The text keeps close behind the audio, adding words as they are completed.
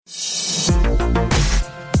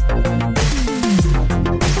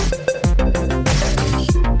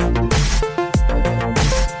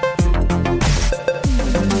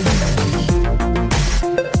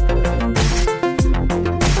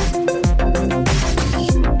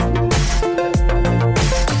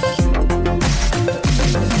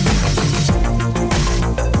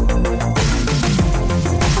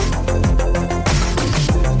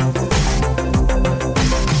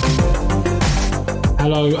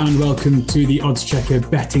Hello and welcome to the Odds Checker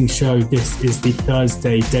betting show. This is the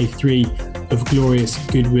Thursday, day 3 of glorious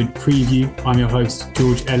Goodwood preview. I'm your host,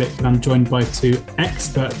 George Elliott, and I'm joined by two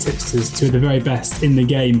expert tipsters, two of the very best in the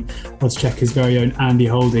game, Odds Checker's very own Andy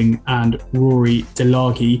Holding and Rory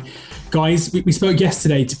Delargy. Guys, we spoke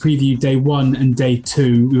yesterday to preview day 1 and day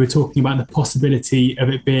 2. We were talking about the possibility of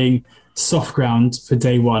it being soft ground for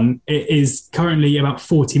day 1. It is currently about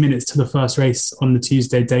 40 minutes to the first race on the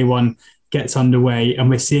Tuesday, day 1 gets underway, and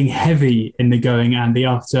we're seeing heavy in the going, Andy,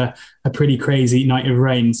 after a pretty crazy night of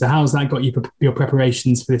rain. So how's that got you your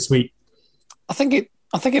preparations for this week? I think it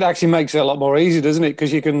actually makes it a lot more easy, doesn't it?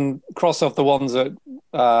 Because you can cross off the ones that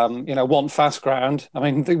want fast ground. I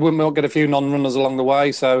mean, we might get a few non-runners along the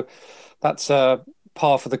way, so that's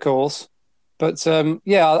par for the course. But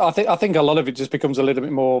I think a lot of it just becomes a little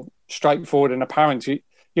bit more straightforward and apparent. You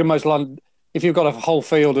almost land, if you've got a whole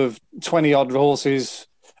field of 20 odd horses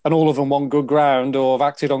and all of them want good ground or have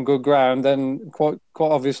acted on good ground, then quite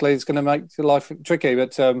obviously it's going to make your life tricky.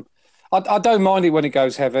 But I don't mind it when it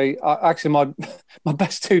goes heavy. Actually, my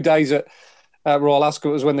best 2 days at Royal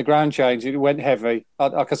Ascot was when the ground changed. It went heavy.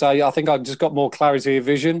 Because I think I just got more clarity of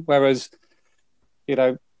vision, whereas,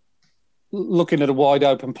 looking at a wide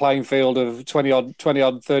open playing field of 20 odd,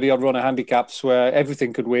 30 odd runner handicaps where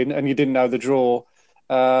everything could win and you didn't know the draw,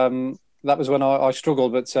 that was when I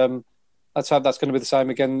struggled. But let's hope that's going to be the same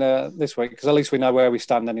again this week, because at least we know where we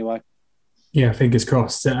stand anyway. Yeah, fingers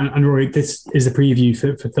crossed. And Rory, this is a preview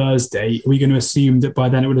for Thursday. Are we going to assume that by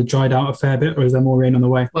then it would have dried out a fair bit, or is there more rain on the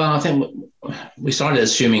way? Well, I think we started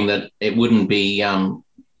assuming that it wouldn't be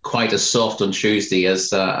quite as soft on Tuesday as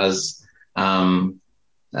the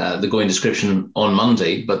going description on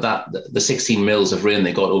Monday, but that the 16 mils of rain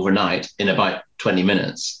they got overnight in about 20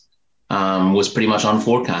 minutes was pretty much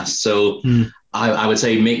unforecast. So I would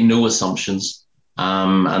say make no assumptions,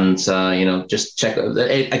 and just check.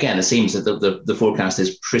 Again, it seems that the forecast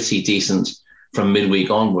is pretty decent from midweek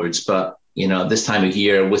onwards, but this time of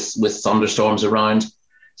year with thunderstorms around,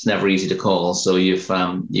 it's never easy to call. So you've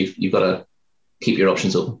got to keep your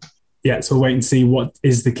options open. Yeah, so we'll wait and see what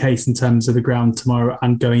is the case in terms of the ground tomorrow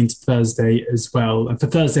and going to Thursday as well. And for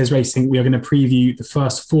Thursday's racing, we are going to preview the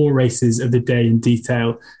first 4 races of the day in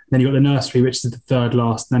detail. Then you've got the nursery, which is the third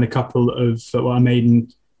last, and then a couple of a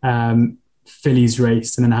maiden fillies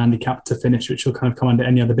race, and then a handicap to finish, which will kind of come under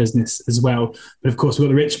any other business as well. But of course, we've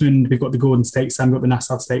got the Richmond, we've got the Gordon Stakes, and we've got the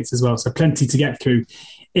Nassau Stakes as well. So plenty to get through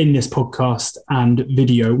in this podcast and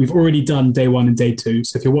video. We've already done day 1 and day 2.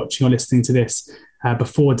 So if you're watching or listening to this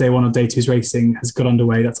before day 1 or day 2's racing has got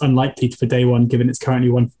underway, that's unlikely for day 1, given it's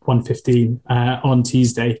currently 1:15 on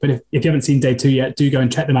Tuesday. But if you haven't seen day 2 yet, do go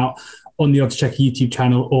and check them out on the Odds Checker YouTube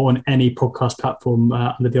channel or on any podcast platform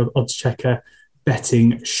under the Odds Checker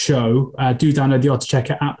betting show. Do download the Odds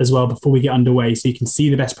Checker app as well before we get underway, so you can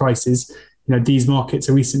see the best prices. These markets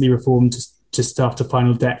are recently reformed just after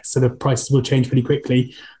final deck, so the prices will change pretty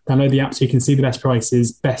quickly. Download the app so you can see the best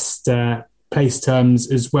prices, best place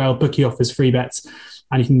terms as well, bookie offers, free bets,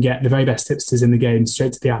 and you can get the very best tipsters in the game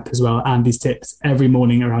straight to the app as well. And these tips every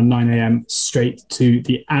morning around 9 a.m. straight to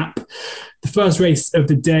the app. The first race of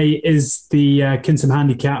the day is the Kinsam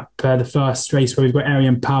Handicap. The first race where we've got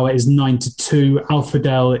Arian Power is 9-2,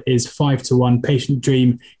 Alfredel is 5-1, Patient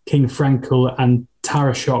Dream, King Frankel and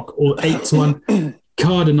Tarashok all 8-1.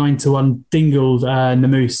 Carter 9-1, Dingle,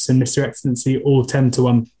 Namoose and Mr. Excellency all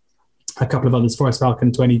 10-1. A couple of others, Forest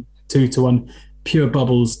Falcon 22-1, Pure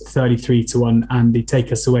Bubbles 33-1, and they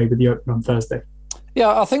take us away with the opener on Thursday.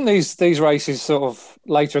 Yeah, I think these races sort of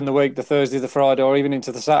later in the week, the Thursday, the Friday, or even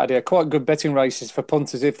into the Saturday, are quite good betting races for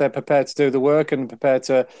punters if they're prepared to do the work and prepared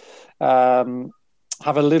to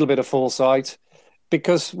have a little bit of foresight.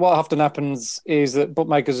 Because what often happens is that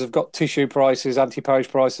bookmakers have got tissue prices, anti-parish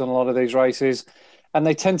prices on a lot of these races, and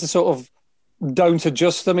they tend to sort of don't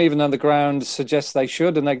adjust them, even though the ground suggests they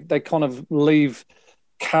should, and they kind of leave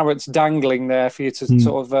carrots dangling there for you to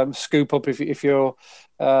sort of scoop up if you're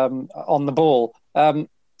on the ball.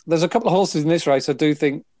 There's a couple of horses in this race I do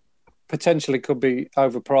think potentially could be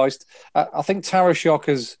overpriced. I think Tarashok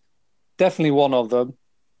is definitely one of them.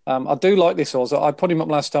 I do like this horse. I put him up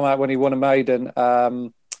last time out when he won a maiden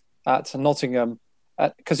at Nottingham,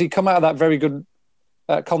 because he come out of that very good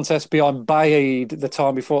contest behind Baid the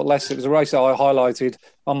time before at Leicester. It was a race that I highlighted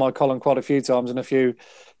on my column quite a few times and a few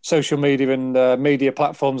social media and media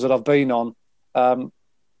platforms that I've been on.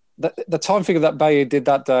 The time figure that Bayer did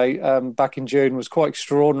that day back in June was quite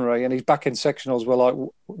extraordinary, and his back-end sectionals were like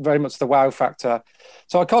very much the wow factor.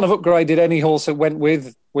 So I kind of upgraded any horse that went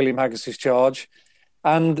with William Haggis's charge,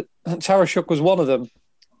 and Tarashuk was one of them.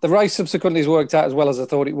 The race subsequently has worked out as well as I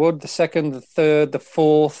thought it would. The second, the third, the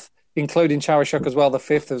fourth, including Charashok as well, the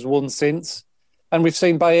fifth, has won since. And we've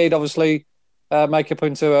seen Baid obviously make up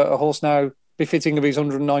into a horse now befitting of his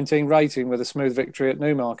 119 rating with a smooth victory at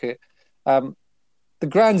Newmarket. The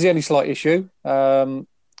ground's the only slight issue.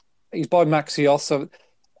 He's by Maxios, so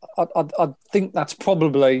I think that's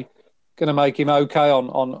probably going to make him okay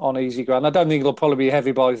on easy ground. I don't think it'll probably be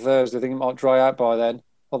heavy by Thursday. I think it might dry out by then,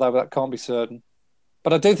 although that can't be certain.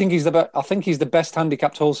 But I do think he's the best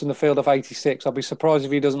handicapped horse in the field of 86. I'll be surprised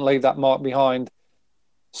if he doesn't leave that mark behind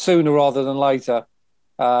sooner rather than later.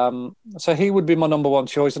 So he would be my number one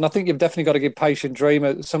choice. And I think you've definitely got to give Patient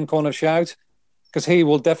Dream some kind of shout, because he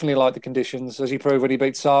will definitely like the conditions, as he proved when he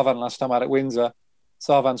beat Sarvan last time out at Windsor.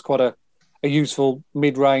 Sarvan's quite a useful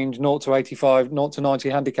mid-range 0 to 85, 0 to 90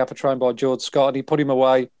 handicapper trained by George Scott, and he put him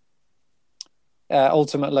away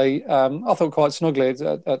ultimately. I thought quite snugly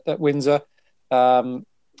at Windsor. I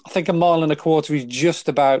think 1.25 miles is just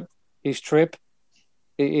about his trip.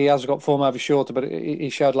 He has got form over shorter, but he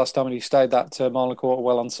showed last time and he stayed that 1.25 miles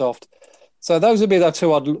well on soft. So those would be the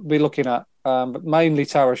two I'd be looking at, but mainly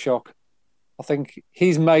Tarashok. I think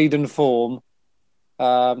his maiden form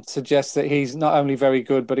suggests that he's not only very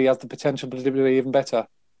good, but he has the potential to be even better.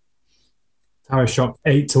 Tarashok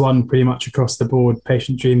 8-1 pretty much across the board.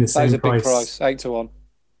 Patient Dream the same price. That is a big price, 8-1.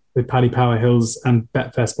 With Paddy Power Hills and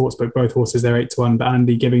Betfair Sportsbook, both horses they're 8-1. But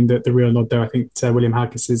Andy giving the real nod there, I think, to William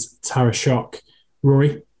Haggis' Tarashok.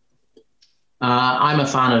 Rory? I'm a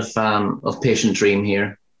fan of Patient Dream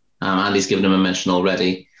here. Andy's given him a mention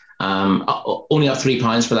already. Only up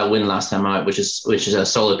 £3 for that win last time out, which is a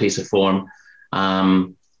solid piece of form.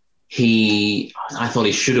 I thought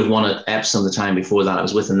he should have won at Epsom the time before that. I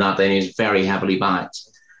was with him that day, and he was very heavily backed.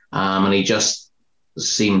 And he just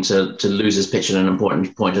seemed to lose his pitch at an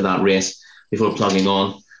important point of that race before plugging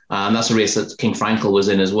on. And that's a race that King Frankel was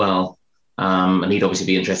in as well. And he'd obviously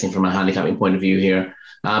be interesting from a handicapping point of view here.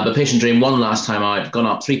 But Patient Dream won last time out, gone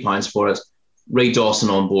up £3 for it. Ray Dawson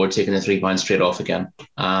on board, taking the £3 straight off again.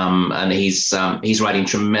 And he's riding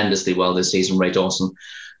tremendously well this season, Ray Dawson.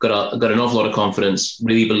 Got an awful lot of confidence,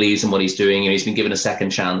 really believes in what he's doing, and he's been given a second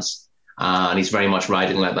chance. And he's very much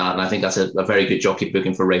riding like that. And I think that's a very good jockey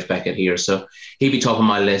booking for Rafe Beckett here. So he'd be top of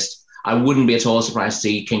my list. I wouldn't be at all surprised to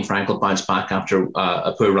see King Frankel bounce back after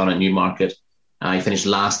a poor run at Newmarket. He finished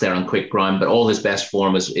last there on quick ground, but all his best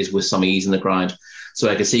form is with some ease in the ground. So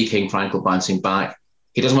I could see King Frankel bouncing back.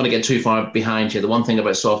 He doesn't want to get too far behind here. The one thing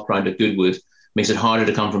about soft ground at Goodwood makes it harder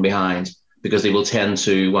to come from behind, because they will tend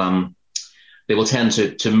to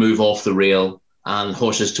move off the rail, and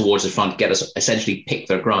horses towards the front essentially pick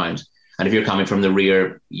their ground. And if you're coming from the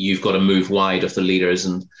rear, you've got to move wide of the leaders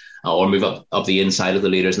or move up the inside of the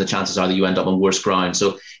leaders, and the chances are that you end up on worse ground.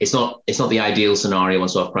 So it's not the ideal scenario on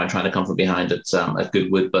soft ground trying to come from behind at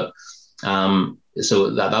Goodwood, but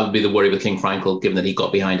so that would be the worry with King Frankel, given that he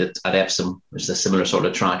got behind it at Epsom, which is a similar sort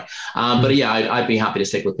of track. But yeah, I'd be happy to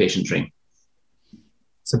stick with Patient Dream.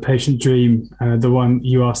 So Patient Dream, the one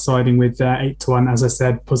you are siding with, 8-1, as I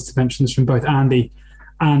said, positive mentions from both Andy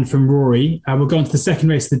and from Rory. We'll go on to the second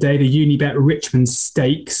race of the day, the Unibet Richmond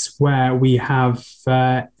Stakes, where we have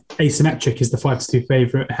Asymmetric is the 5-2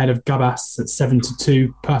 favourite ahead of Gabas at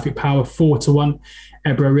 7-2, Perfect Power 4-1,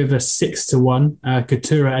 Ebro River 6-1,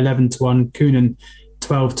 Katura 11-1, Coonan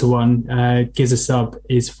 12-1, Gizasub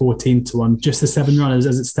is 14-1. Just the 7 runners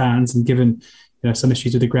as it stands, and given some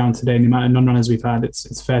issues with the ground today and the amount of non-runners we've had,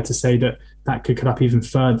 it's fair to say that could cut up even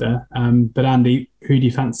further. But Andy, who do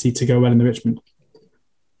you fancy to go well in the Richmond?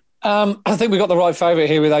 I think we got the right favourite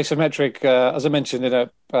here with Asymmetric. As I mentioned in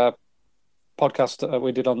a podcast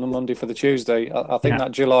we did on the Monday for the Tuesday, I think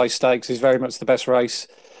that July Stakes is very much the best race.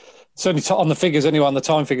 Certainly on the figures anyway, on the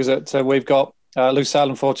time figures that we've got. Lucille,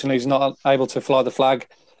 unfortunately, is not able to fly the flag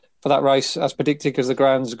for that race as predicted, because the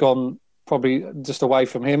ground's gone probably just away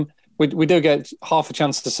from him. We do get half a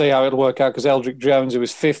chance to see how it'll work out, because Eldrick Jones, who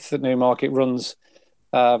was 5th at Newmarket, runs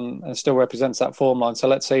and still represents that form line. So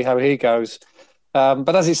let's see how he goes.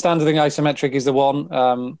 But as it stands, I think Asymmetric is the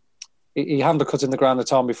one. He undercut in the ground the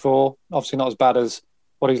time before. Obviously not as bad as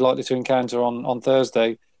what he's likely to encounter on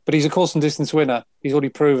Thursday. But he's a course and distance winner. He's already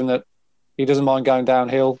proven that he doesn't mind going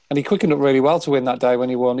downhill. And he quickened up really well to win that day when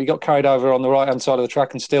he won. He got carried over on the right-hand side of the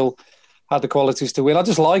track and still had the qualities to win. I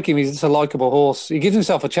just like him. He's just a likeable horse. He gives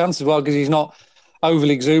himself a chance as well, because he's not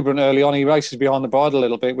overly exuberant early on. He races behind the bridle a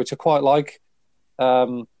little bit, which I quite like.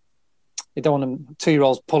 You don't want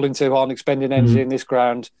 2-year-olds pulling too hard and expending energy in this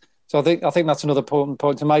ground. So I think that's another important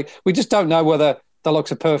point to make. We just don't know whether the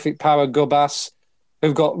likes of Perfect Power, Gubas,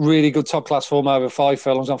 who've got really good top-class form over 5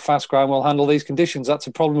 furlongs on fast ground, will handle these conditions. That's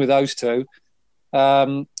a problem with those two.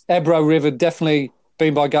 Ebro River definitely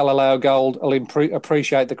been by Galileo Gold, will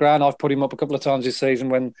appreciate the ground. I've put him up a couple of times this season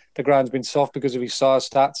when the ground's been soft because of his size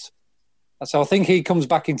stats. So I think he comes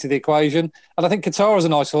back into the equation. And I think Katara's a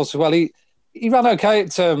nice horse as well. He ran okay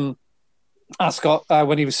at Ascot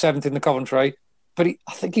when he was 7th in the Coventry. But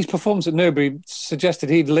I think his performance at Newbury suggested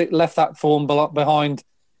he'd left that form behind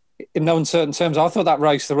in no uncertain terms. I thought that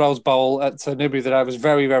race, the Rose Bowl at Newbury, that was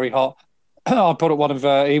very, very hot. I put up one of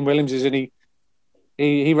Ian Williams's, and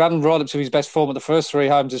he ran right up to his best form at the first 3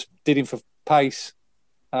 homes, just did him for pace.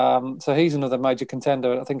 So he's another major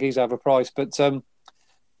contender. I think he's overpriced. But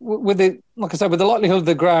with the likelihood of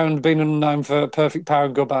the ground being unknown for Perfect Power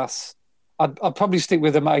and Gubbass, I'd probably stick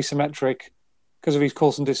with him asymmetric because of his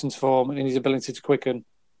course and distance form and his ability to quicken,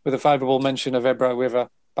 with a favourable mention of Ebro River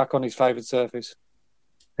back on his favoured surface.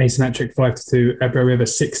 Asymmetric 5-2, Ebro River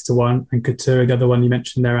 6-1, and Couture, the other one you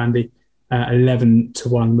mentioned there, Andy,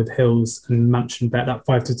 11-1 with Hills and Mansion Bet. That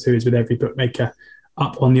 5-2 is with every bookmaker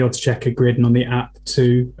up on the odds checker grid and on the app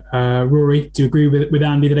too. Rory, do you agree with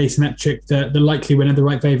Andy that asymmetric, the likely winner, the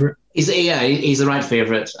right favourite? He's the right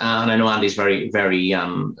favourite, and I know Andy's very, very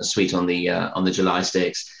sweet on the July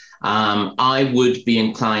Stakes. I would be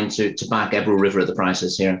inclined to back Ebro River at the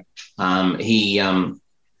prices here.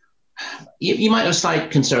 You might have slight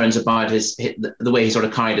concerns about the way he sort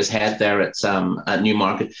of carried his head there at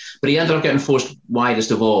Newmarket, but he ended up getting forced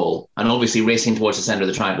widest of all, and obviously racing towards the centre of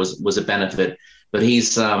the track was a benefit. But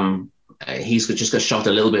he's just got shot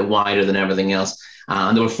a little bit wider than everything else,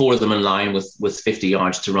 and there were 4 of them in line with 50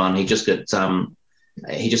 yards to run. He just got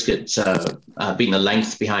beaten a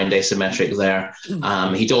length behind asymmetric there.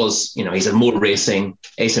 He does, he's had more racing.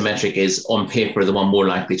 Asymmetric is on paper the one more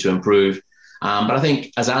likely to improve. But I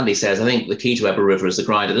think, as Andy says, I think the key to Ebro River is the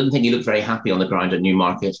grind. I didn't think he looked very happy on the ground at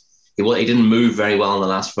Newmarket. He didn't move very well in the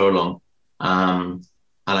last furlong. And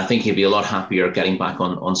I think he'd be a lot happier getting back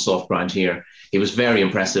on soft ground here. He was very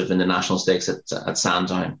impressive in the National Stakes at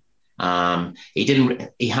Sandown.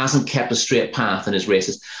 He hasn't kept a straight path in his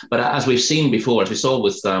races. But as we've seen before, as we saw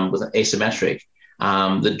with asymmetric,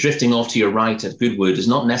 the drifting off to your right at Goodwood is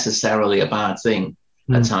not necessarily a bad thing.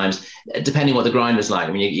 At times, depending what the ground is like.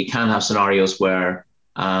 I mean, you can have scenarios where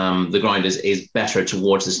the ground is better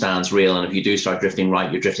towards the stands rail, and if you do start drifting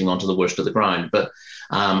right, you're drifting onto the worst of the ground. But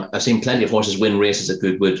I've seen plenty of horses win races at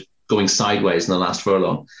Goodwood going sideways in the last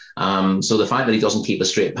furlong. So the fact that he doesn't keep a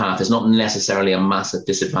straight path is not necessarily a massive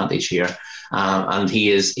disadvantage here. And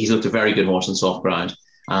he's looked a very good horse on soft ground.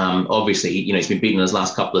 Obviously, he's been beaten in his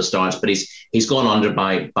last couple of starts, but he's gone under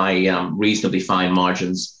by reasonably fine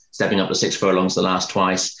margins, stepping up to 6 furlongs the last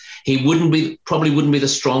twice. He probably wouldn't be the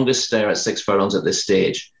strongest there at 6 furlongs at this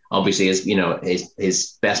stage. Obviously,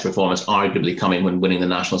 his best performance arguably coming when winning the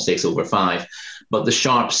National Stakes over 5. But the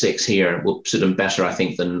sharp 6 here will suit him better, I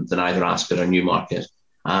think, than either Ascot or Newmarket.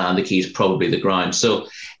 And the key is probably the ground. So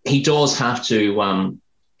he does have to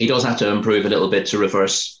improve a little bit to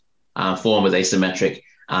reverse form with asymmetric.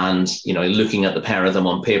 And looking at the pair of them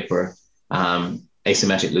on paper,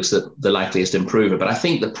 asymmetric looks the likeliest improver, but I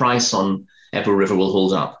think the price on Ebro River will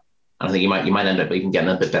hold up. And I think you might end up even getting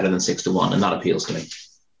a bit better than 6-1, and that appeals to me.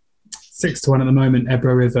 6-1 at the moment,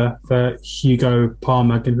 Ebro River for Hugo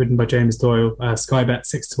Palmer, ridden by James Doyle. Sky Bet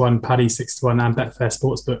 6-1, Paddy 6-1, and Betfair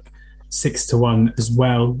Sportsbook 6-1 as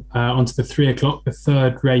well. Onto the 3 o'clock, the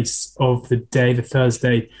third race of the day, the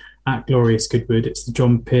Thursday at Glorious Goodwood. It's the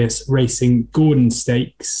John Pearce Racing Gordon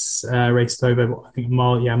Stakes, raced over, I think,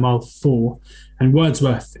 mile 4. And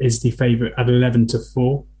Wordsworth is the favourite at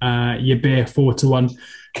 11-4. Yabir 4-1.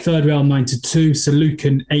 Third Rail 9-2.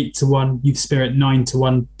 Salukan 8-1. Youth Spirit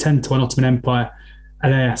 9-1. 10-1. Ottoman Empire.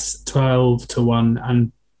 Elias 12-1.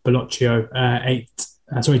 And Bellocchio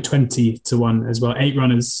 20-1 as well. 8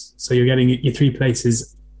 runners. So you're getting your 3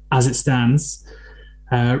 places as it stands.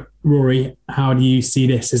 Rory, how do you see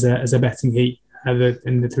this as a betting heat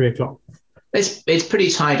in the 3 o'clock? It's pretty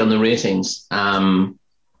tight on the ratings.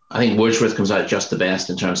 I think Wordsworth comes out just the best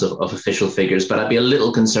in terms of official figures, but I'd be a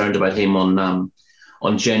little concerned about him on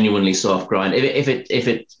genuinely soft ground. If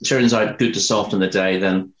it turns out good to soft on the day,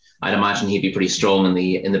 then I'd imagine he'd be pretty strong in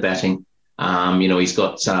the betting.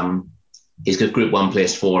 He's got Group 1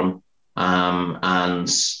 placed form, and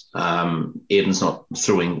Aiden's not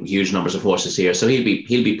throwing huge numbers of horses here, so he'll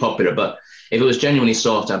be popular. But if it was genuinely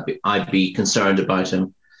soft, I'd be concerned about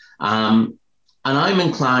him. And I'm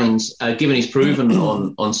inclined, given he's proven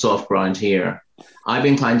on soft ground here, I'd be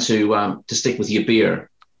inclined to stick with Yabir,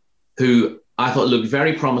 who I thought looked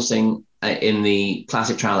very promising in the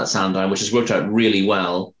classic trial at Sandown, which has worked out really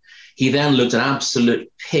well. He then looked an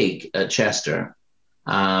absolute pig at Chester,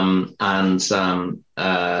 and then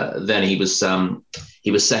he was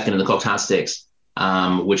second in the Cocked Hat Stakes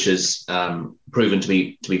which is proven to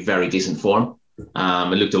be very decent form.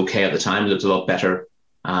 It looked okay at the time. It looked a lot better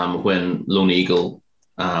when Lone Eagle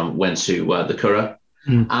went to the Curragh.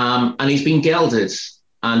 And he's been gelded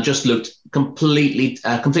and just looked completely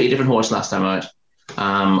different horse last time out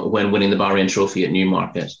when winning the Bahrain Trophy at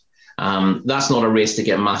Newmarket. That's not a race to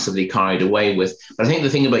get massively carried away with. But I think the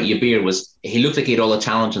thing about Yabir was he looked like he had all the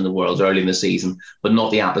talent in the world early in the season, but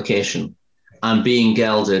not the application. And being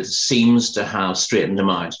gelded seems to have straightened him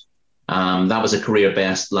out. That was a career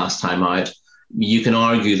best last time out. You can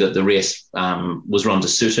argue that the race was run to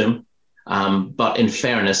suit him. But in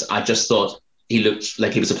fairness, I just thought he looked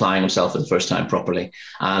like he was applying himself for the first time properly.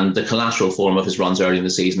 And the collateral form of his runs early in the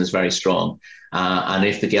season is very strong. And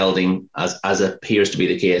if the gelding, as appears to be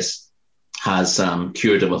the case, has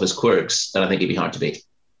cured him of his quirks, then I think he'd be hard to beat.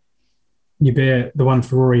 Yabir, the one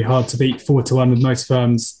for Rory, hard to beat, 4-1 with most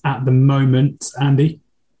firms at the moment. Andy?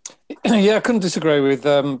 Yeah, I couldn't disagree with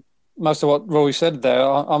most of what Rory said there.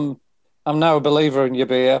 I'm now a believer in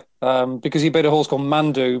Yabir because he beat a horse called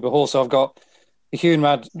Mandoob, a horse I've got a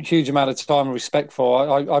huge amount of time and respect for.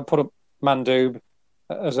 I put up Mandoob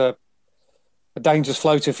as a dangerous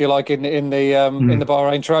floater, if you like, in the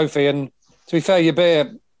Bahrain Trophy. And to be fair,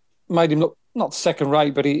 Yabir made him look not second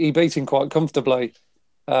rate, but he beat him quite comfortably.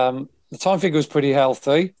 The time figure was pretty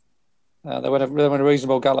healthy. They went a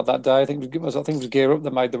reasonable gallop that day. I think it was Gear Up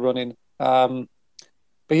that made the run in.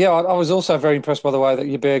 But yeah, I was also very impressed by the way that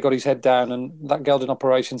Yabir got his head down, and that gelding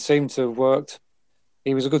operation seemed to have worked.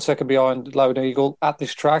 He was a good second behind Lone Eagle at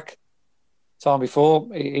this track. Time before,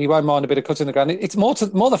 he won't mind a bit of cutting the ground. It's more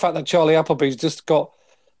the fact that Charlie Appleby's just got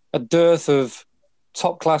a dearth of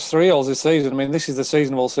top class 3-year-olds this season. I mean, this is the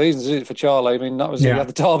season of all seasons, isn't it, for Charlie? I mean, that was he had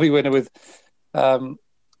the Derby winner with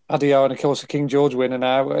Adio and of course the King George winner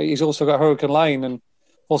now. He's also got Hurricane Lane and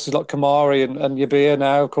horses like Kamari and Yabir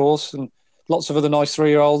now, of course, and lots of other nice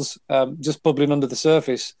 3-year-olds just bubbling under the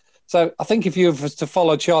surface. So I think if you were to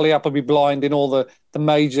follow Charlie Appleby blind in all the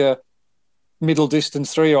major middle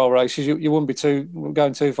distance 3-year-old races, you wouldn't be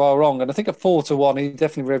going too far wrong. And I think at 4-1, he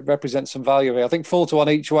definitely represents some value here. I think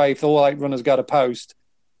 4-1 each way, if all 8 runners go to post,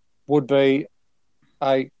 would be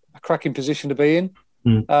a cracking position to be in.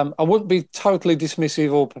 I wouldn't be totally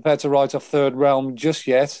dismissive or prepared to write off Third Realm just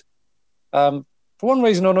yet. For one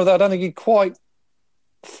reason or another, I don't think he quite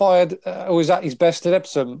fired or was at his best at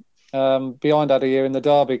Epsom behind Adair in the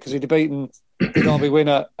Derby, because he'd beaten the Derby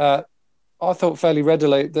winner, I thought, fairly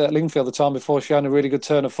readily at Lingfield the time before, showing a really good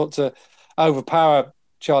turn of foot to overpower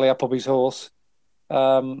Charlie Appleby's horse.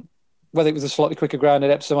 Whether it was a slightly quicker ground at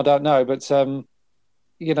Epsom, I don't know, but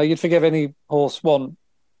you'd forgive any horse one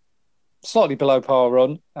slightly below par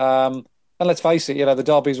run. And let's face it, the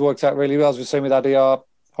Derby's worked out really well, as we've seen with ADR,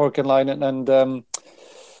 Hurricane Lane and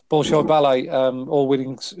Bolshoi Ballet, all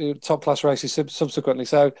winning top class races subsequently.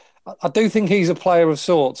 So I do think he's a player of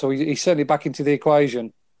sorts, so he's certainly back into the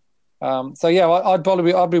equation.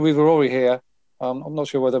 I'd be with Rory here. I'm not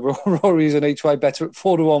sure whether Rory is in each way better at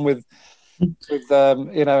 4-1 with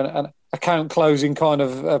an account closing kind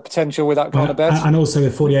of potential with that kind of bet, and also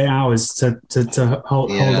with 48 hours to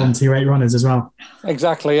hold on to your 8 runners as well.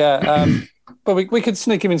 Exactly, yeah. But we could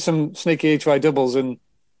sneak him in some sneaky each way doubles and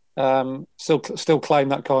still claim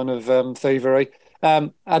that kind of thievery.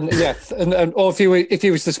 Or if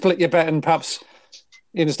you was to split your bet and perhaps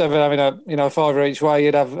instead of having a fiver each way,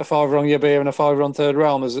 you'd have a fiver on Yabir and a fiver on Third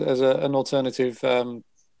Realm as an alternative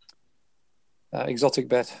exotic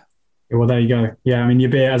bet. Yeah, well, there you go. Yeah, I mean,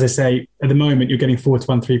 Yabir, as I say, at the moment you're getting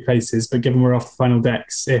 4-1 3 places, but given we're off the final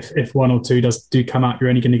decks, if 1 or 2 do come out, you're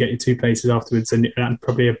only going to get your 2 places afterwards, and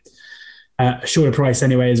probably a shorter price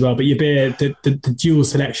anyway as well. But Yabir, the dual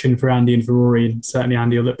selection for Andy and for Rory, and certainly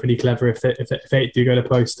Andy will look pretty clever if 8 do go to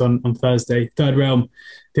post on Thursday. Third Realm,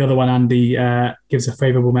 the other one Andy gives a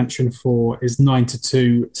favourable mention for, is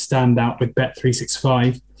 9-2 standout with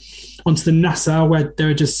Bet365. Onto the Nassau, where there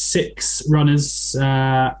are just 6 runners.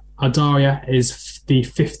 Adaria is the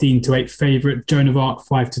 15-8 favourite. Joan of Arc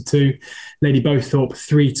 5-2. Lady Bowthorpe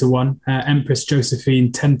 3-1. Empress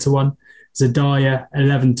Josephine 10-1. Zadaya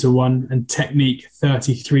 11-1, and Technique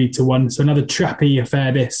 33-1. So another trappy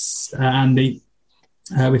affair, this Andy,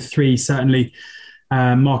 with 3 certainly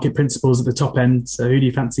market principles at the top end. So who do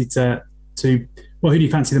you fancy who do you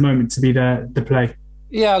fancy at the moment to be the play?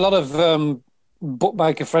 Yeah, a lot of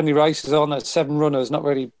bookmaker friendly races on at 7 runners, not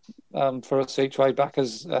really for us each way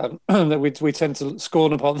backers that we tend to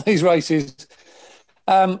scorn upon these races.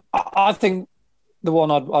 I think the one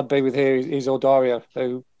I'd be with here is Audaria,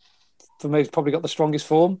 who for me has probably got the strongest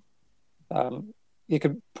form. You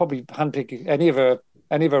could probably handpick any of her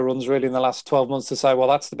runs really in the last 12 months to say, well,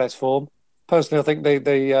 that's the best form. Personally, I think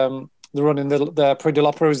the the run in the Prix de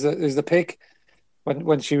l'Opera is the pick.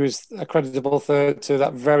 When she was a creditable third to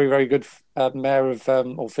that very, very good mare of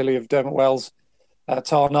or filly of Dermot Wells,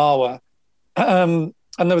 Tarnawa. And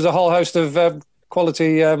there was a whole host of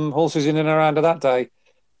quality horses in and around her that day.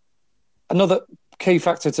 Another key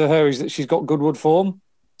factor to her is that she's got Goodwood form,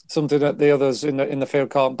 something that the others in the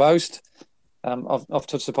field can't boast. I've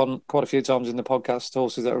touched upon quite a few times in the podcast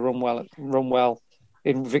horses that have run well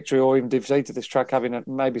in victory or even defeat at this track, having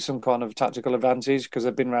maybe some kind of tactical advantage because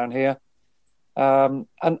they've been around here. And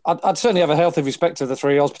I'd certainly have a healthy respect to the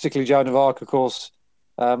 3-year-olds, particularly Joan of Arc, of course.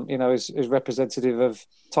 Is representative of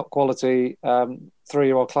top quality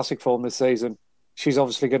 3-year-old classic form this season. She's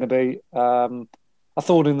obviously going to be a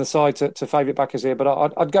thorn in the side to favourite backers here,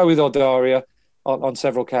 but I'd go with Ordaria on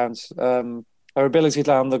several counts. Her ability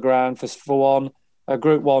down the ground for one, her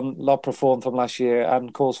Group 1 Lopra form from last year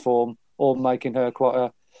and course form, all making her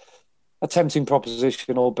quite a tempting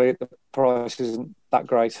proposition, albeit the price isn't that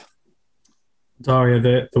great.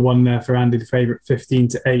 Daria, the one there for Andy, the favourite,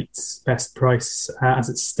 15-8 best price as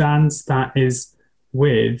it stands. That is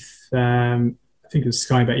with, I think it was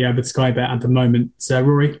Sky Bet, but Sky Bet at the moment.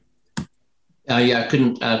 Rory? I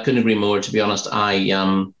couldn't agree more, to be honest.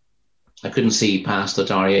 I couldn't see past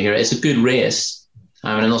Daria here. It's a good race.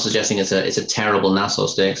 I mean, I'm not suggesting it's a terrible Nassau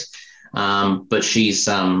Stakes, but she's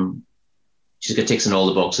got ticks in all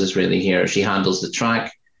the boxes really here. She handles the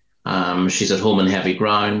track. She's at home in heavy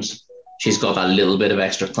ground. She's got that little bit of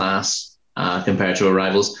extra class compared to her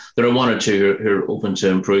rivals. There are one or two who are open to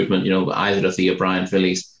improvement. Either of the O'Brien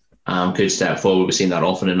fillies could step forward. We've seen that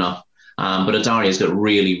often enough. But Adaria's got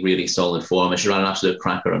really, really solid form. And she ran an absolute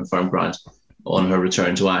cracker on firm ground on her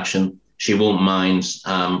return to action. She won't mind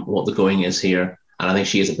what the going is here. And I think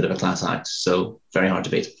she is a bit of a class act. So very hard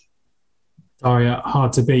to beat. Daria,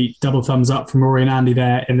 hard to beat. Double thumbs up from Rory and Andy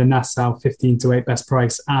there in the Nassau 15-8 best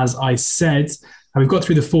price. As I said, we've got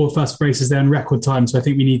through the 4 first races there in record time. So I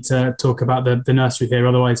think we need to talk about the nursery here.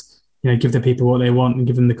 Otherwise, give the people what they want and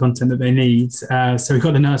give them the content that they need. So we've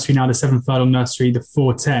got the nursery now, the 7 furlong nursery, the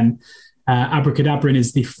 410. Abracadabra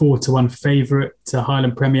is the 4-1 favourite.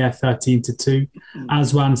 Highland Premier 13-2.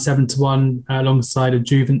 Aswan 7-1 alongside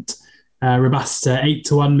Adjuvant. Robasta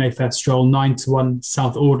 8-1. Mayfair Stroll 9-1.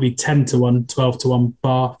 South Audley 10-1. 12-1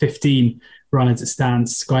 Bar 15. Run as it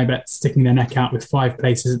stands. Sky Bet sticking their neck out with 5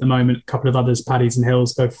 places at the moment. A couple of others, Paddy's and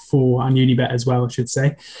Hills, both 4, and Unibet as well, I should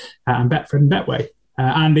say. And Betfred and Betway.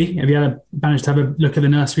 Andy, have you managed to have a look at the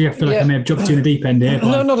nursery? I feel like I may have dropped you in the deep end here.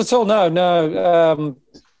 No, not at all. No.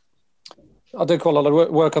 I do quite a lot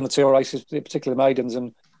of work on the 2 races, particularly the maidens,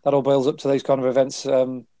 and that all builds up to these kind of events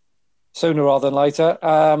sooner rather than later.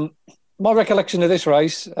 My recollection of this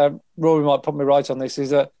race, Rory might put me right on this, is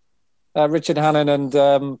that Richard Hannon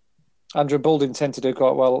and Andrew Balding tend to do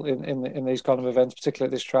quite well in these kind of events, particularly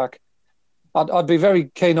at this track. I'd be very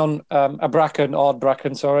keen on Ard Bracken.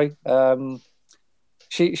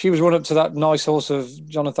 She was run up to that nice horse of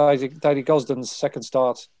Jonathan Thady Gosden's second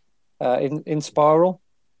start in Spiral,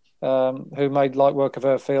 who made light work of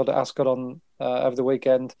her field at Ascot on over the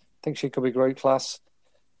weekend. I think she could be group class.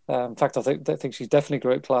 In fact, I think she's definitely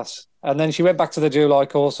group class. And then she went back to the July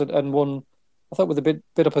course and won, I thought, with a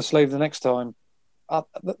bit up her sleeve the next time.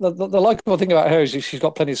 The likeable thing about her is she's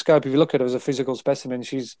got plenty of scope. If you look at her as a physical specimen,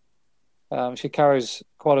 she carries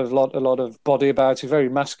quite a lot of body about. She's a very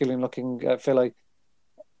masculine looking filly.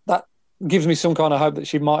 That gives me some kind of hope that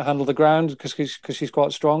she might handle the ground because she's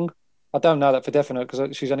quite strong. I don't know that for definite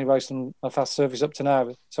because she's only raced on a fast surface up to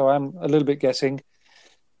now, so I'm a little bit guessing.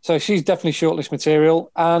 So she's definitely shortlist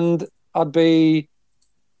material, and I'd be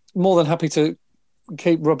more than happy to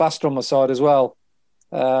keep Robasta on my side as well.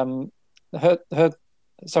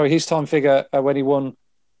 His time figure when he won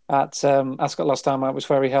at Ascot last time out was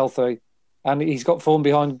very healthy, and he's got form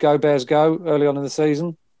behind Go Bears Go early on in the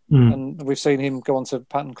season, and we've seen him go on to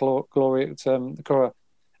pattern glory at the Curragh.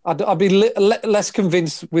 I'd be less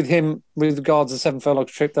convinced with him with regards to the 7 furlong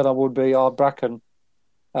trip than I would be Ard Bracken.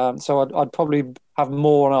 So I'd probably have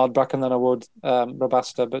more on Ard Bracken than I would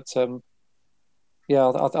Robasta. But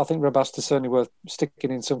I think Robasta's certainly worth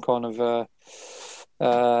sticking in some kind of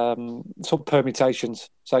some permutations.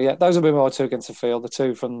 So yeah, those will be my 2 against the field, the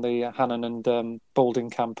 2 from the Hannon and Balding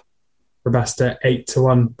camp. Robasta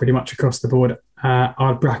 8-1 pretty much across the board.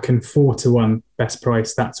 Ard Bracken 4-1 best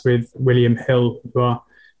price. That's with William Hill, who are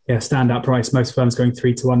standout price. Most firms going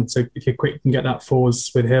 3-1. So if you're quick, you can get that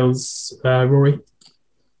 4s with Hills. Rory?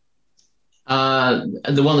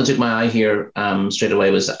 The one that took my eye here straight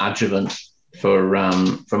away was Adjuvant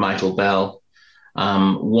for Michael Bell.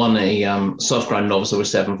 Won a soft ground novice over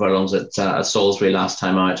 7 furlongs at Salisbury last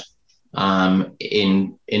time out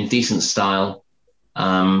in decent style.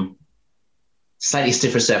 slightly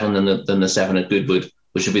stiffer 7 than the 7 at Goodwood,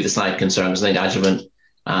 which would be the slight concern, because I think Adjuvant,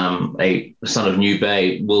 a son of New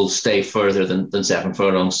Bay, will stay further than 7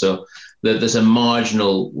 furlongs. So there's a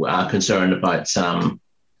marginal concern about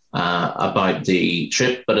the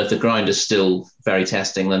trip, but if the ground is still very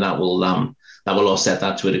testing, then that will offset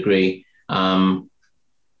that to a degree.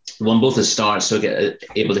 Won both his starts, so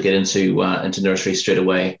able to get into nursery straight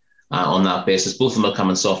away on that basis. Both of them are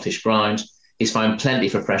coming softish ground. He's found plenty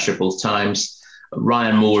for pressure both times.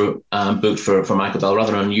 Ryan Moore booked for Michael Bell,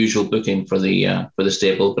 rather unusual booking for the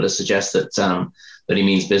stable, but it suggests that he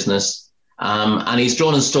means business. And he's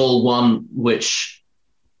drawn in stall 1, which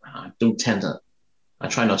I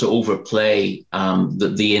try not to overplay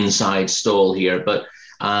the inside stall here, but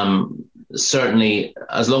certainly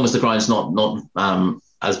as long as the ground's not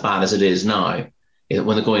as bad as it is now,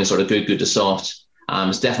 when they're going sort of good to soft,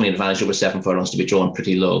 it's definitely an advantage over 7 furlongs to be drawn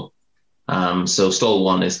pretty low. So stall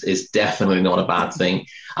 1 is definitely not a bad thing.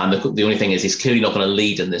 And the only thing is he's clearly not going to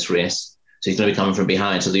lead in this race. So he's going to be coming from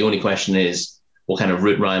behind. So the only question is what kind of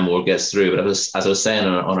route Ryan Moore gets through. But as I was saying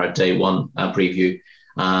on our day 1 preview,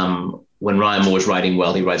 when Ryan Moore's riding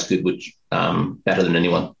well, he rides Goodwood better than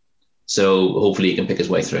anyone. So hopefully he can pick his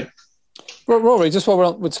way through. Well, Rory, just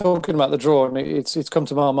while we're talking about the draw, and it's come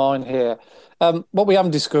to my mind here. What we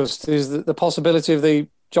haven't discussed is the possibility of the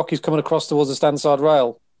jockeys coming across towards the stand side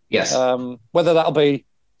rail. Yes. Whether that'll be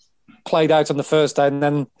played out on the first day and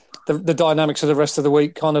then the dynamics of the rest of the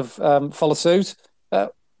week kind of follow suit. Do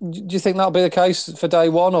you think that'll be the case for day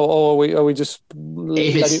 1, or are we just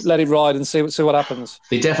let it ride and see what happens?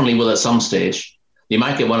 They definitely will at some stage. You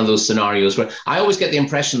might get one of those scenarios where I always get the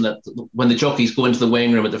impression that when the jockeys go into the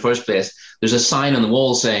weighing room at the first place, there's a sign on the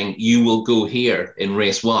wall saying you will go here in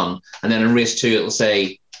race 1, and then in race 2 it'll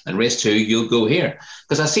say, in race 2 you'll go here.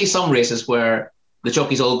 Because I see some races where the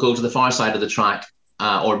jockeys all go to the far side of the track,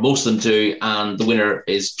 or most of them do, and the winner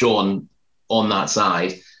is drawn on that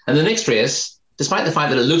side. And the next race, despite the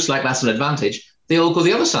fact that it looks like that's an advantage, they all go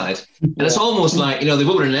the other side. And it's almost like, they've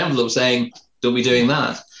opened an envelope saying, don't be doing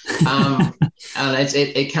that. And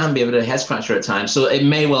it can be a bit of a head scratcher at times. So it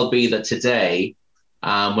may well be that today,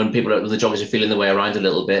 when the jockeys are feeling their way around a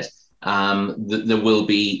little bit, there will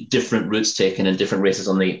be different routes taken in different races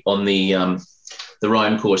on the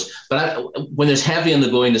round course. But when there's heavy in the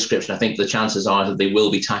going description, I think the chances are that they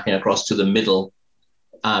will be tacking across to the middle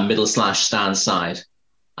 / stand side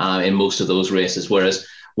in most of those races. Whereas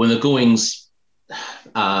when the going's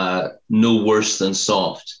no worse than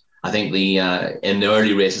soft, I think in the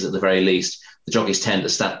early races at the very least, the jockeys tend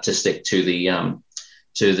to stick to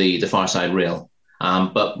the far side rail.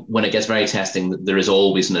 But when it gets very testing, there is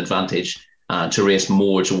always an advantage to race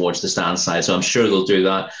more towards the stand side. So I'm sure they'll do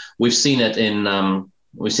that. We've seen it in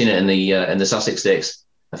the Sussex Stakes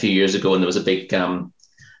a few years ago, and there was a big turn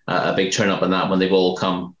up in that when they've all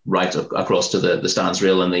come right across to the stands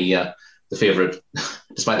rail, and the favourite,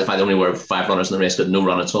 despite the fact there only were 5 runners in the race, got no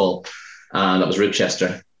run at all. That was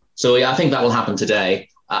Ribchester. So yeah, I think that will happen today.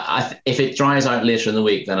 If it dries out later in the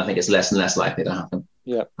week, then I think it's less and less likely to happen.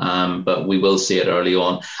 Yeah. But we will see it early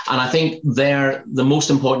on. And I think the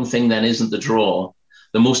most important thing then isn't the draw.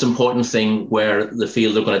 The most important thing where the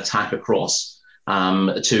field are going to tack across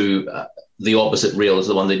to the opposite rail is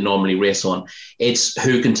the one they'd normally race on. It's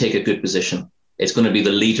who can take a good position. It's going to be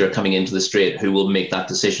the leader coming into the straight who will make that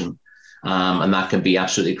decision. And that can be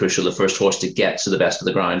absolutely crucial. The first horse to get to the best of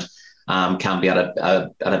the ground can be at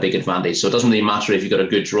a big advantage. So it doesn't really matter if you've got a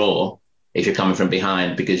good draw if you're coming from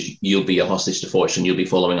behind, because you'll be a hostage to fortune. You'll be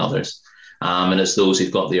following others. And it's those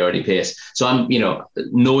who've got the early pace. So I'm,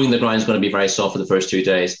 knowing the ground's going to be very soft for the first 2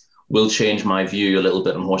 days will change my view a little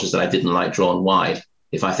bit on horses that I didn't like drawn wide,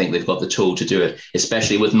 if I think they've got the tool to do it,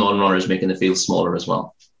 especially with non-runners making the field smaller as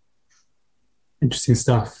well. Interesting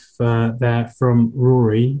stuff there from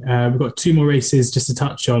Rory. We've got 2 more races just to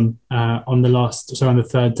touch on the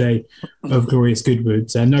third day of Glorious Goodwood.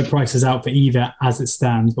 No prices out for either as it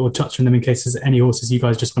stands, but we'll touch on them in case there's any horses you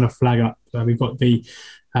guys just want to flag up. We've got the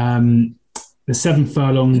 7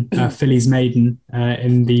 furlong Fillies Maiden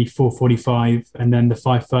in the 4:45, and then the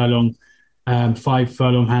 5 furlong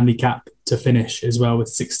handicap to finish as well, with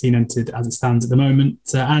 16 entered as it stands at the moment.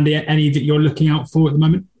 Andy, any that you're looking out for at the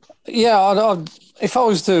moment? Yeah, if I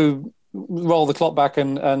was to roll the clock back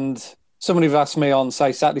and somebody had asked me on,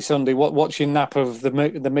 say, Saturday, Sunday, what's your nap of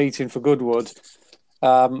the meeting for Goodwood,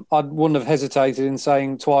 I wouldn't have hesitated in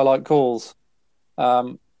saying Twilight Calls.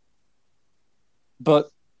 But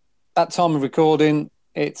at time of recording,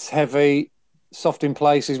 it's heavy, soft in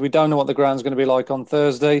places. We don't know what the ground's going to be like on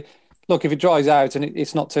Thursday. Look, if it dries out and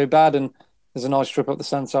it's not too bad and there's a nice trip up the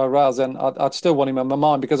Sansar rails, then I'd still want him on my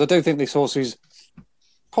mind, because I do think this horse is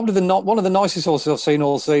probably one of the nicest horses I've seen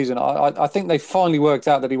all season. I think they finally worked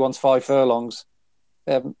out that he wants 5 furlongs.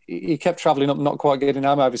 He kept travelling up, not quite getting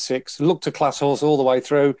home over 6. Looked a class horse all the way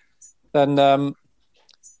through. And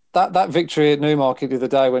that victory at Newmarket the other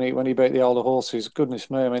day when he beat the older horses, goodness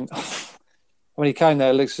me! I mean, when he came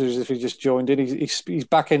there, it looks as if he just joined in. His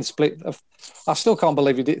back end split. I still can't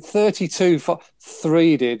believe he did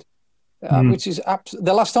 32-3. Did. Which is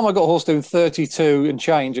the last time I got a horse doing 32 and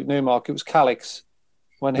change at Newmarket was Calix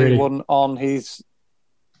when he won on his.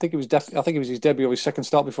 I think it was his debut or his second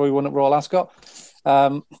start before he won at Royal Ascot.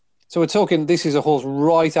 So we're talking. This is a horse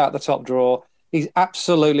right out the top draw. He's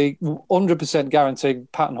absolutely 100%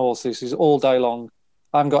 guaranteed pattern horse. This is all day long.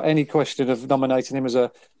 I haven't got any question of nominating him as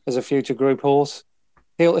a future group horse.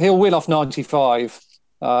 He'll win off 95.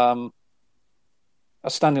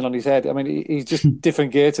 Standing on his head. I mean, he's just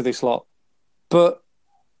different gear to this lot. But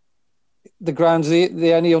the ground's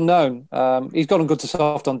the only unknown. He's gotten good to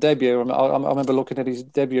soft on debut. I remember looking at his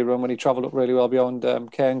debut run when he travelled up really well beyond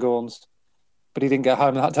Cairngorms, but he didn't get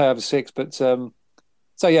home that day over 6. But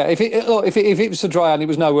so yeah, if it was to dry and it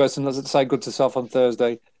was no worse than, let's say, good to soft on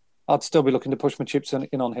Thursday, I'd still be looking to push my chips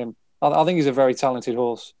in on him. I think he's a very talented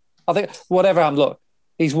horse. I think whatever happens, look,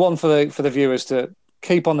 he's one for the viewers to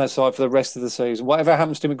keep on their side for the rest of the season. Whatever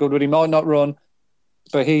happens to him at Goodwood, he might not run,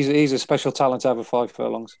 but he's a special talent over 5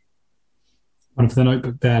 furlongs. One for the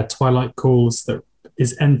notebook there, Twilight Calls, that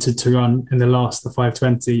is entered to run in the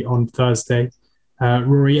 5:20 on Thursday.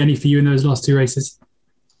 Rory, any for you in those last 2 races?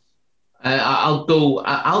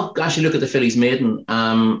 I'll actually look at the Fillies Maiden.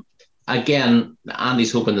 Again,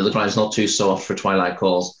 Andy's hoping that the ground's not too soft for Twilight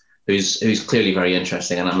Calls, who's clearly very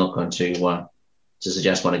interesting, and I'm not going to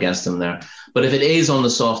suggest one against him there. But if it is on the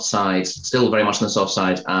soft side, still very much on the soft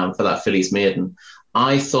side for that Fillies Maiden,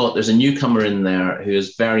 I thought there's a newcomer in there who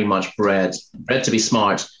is very much bred to be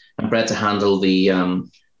smart and bred to handle the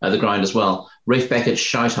ground as well. Rafe Beckett's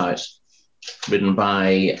Shout Out, ridden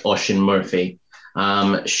by Oisin Murphy.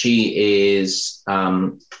 She is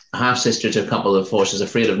a half-sister to a couple of horses,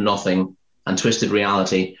 Afraid of Nothing and Twisted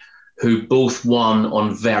Reality, who both won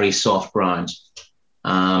on very soft ground.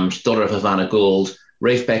 She's daughter of Havana Gold.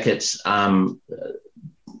 Rafe Beckett's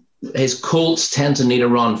his colts tend to need a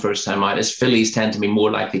run first time out. His fillies tend to be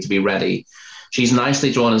more likely to be ready. She's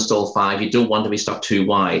nicely drawn in stall 5. You don't want to be stuck too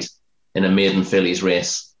wide in a maiden fillies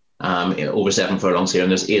race over 7 furlongs here,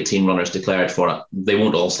 and there's 18 runners declared for it. They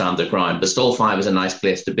won't all stand their ground, but stall 5 is a nice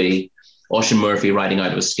place to be. Oisin Murphy riding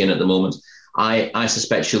out of his skin at the moment. I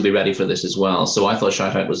suspect she'll be ready for this as well. So I thought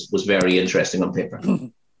Shout Out was very interesting on paper.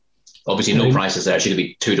 Obviously, no prices there. She could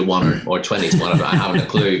be 2 to 1 or 20 to 1. I haven't a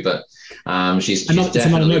clue, but she's definitely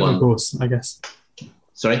another notebook one. Course, I guess.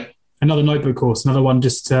 Sorry, another notebook course, another one.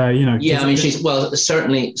 Just Yeah, I mean, she's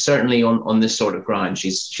certainly on this sort of ground.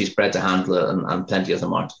 She's bred to handle it, and plenty of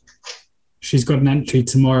them aren't. She's got an entry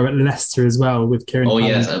tomorrow at Leicester as well with Kieran. Oh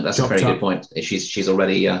yes, that's a very good point. She's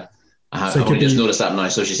already. I've only just noticed that now.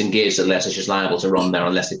 So she's engaged at Leicester. She's liable to run there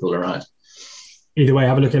unless they pull her out. Either way,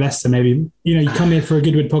 have a look at Leicester. Maybe you come here for a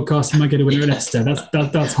Goodwood podcast, you might get a winner at Leicester.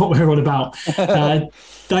 That's what we're all about.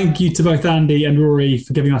 Thank you to both Andy and Rory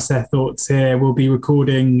for giving us their thoughts here. We'll be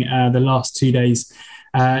recording the last 2 days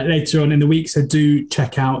later on in the week, so do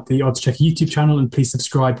check out the Oddschecker YouTube channel and please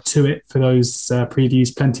subscribe to it for those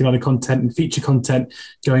previews. Plenty of other content and feature content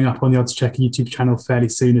going up on the Oddschecker YouTube channel fairly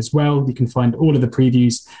soon as well. You can find all of the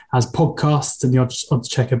previews as podcasts and the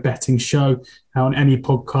Oddschecker betting show on any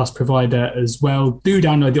podcast provider as well. Do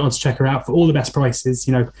download the Oddschecker app for all the best prices.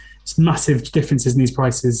 It's massive differences in these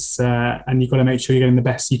prices and you've got to make sure you're getting the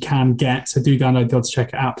best you can get. So do download the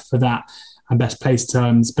Oddschecker app for that. And best place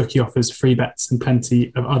terms, bookie offers, free bets, and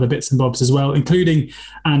plenty of other bits and bobs as well, including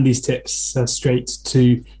Andy's tips straight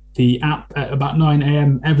to the app at about 9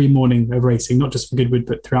 a.m. every morning of racing, not just for Goodwood,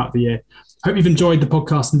 but throughout the year. Hope you've enjoyed the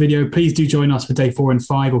podcast and video. Please do join us for day 4 and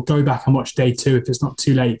 5, or go back and watch day 2 if it's not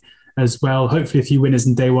too late as well. Hopefully a few winners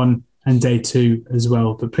in day 1 and day 2 as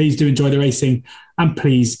well. But please do enjoy the racing and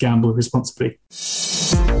please gamble responsibly.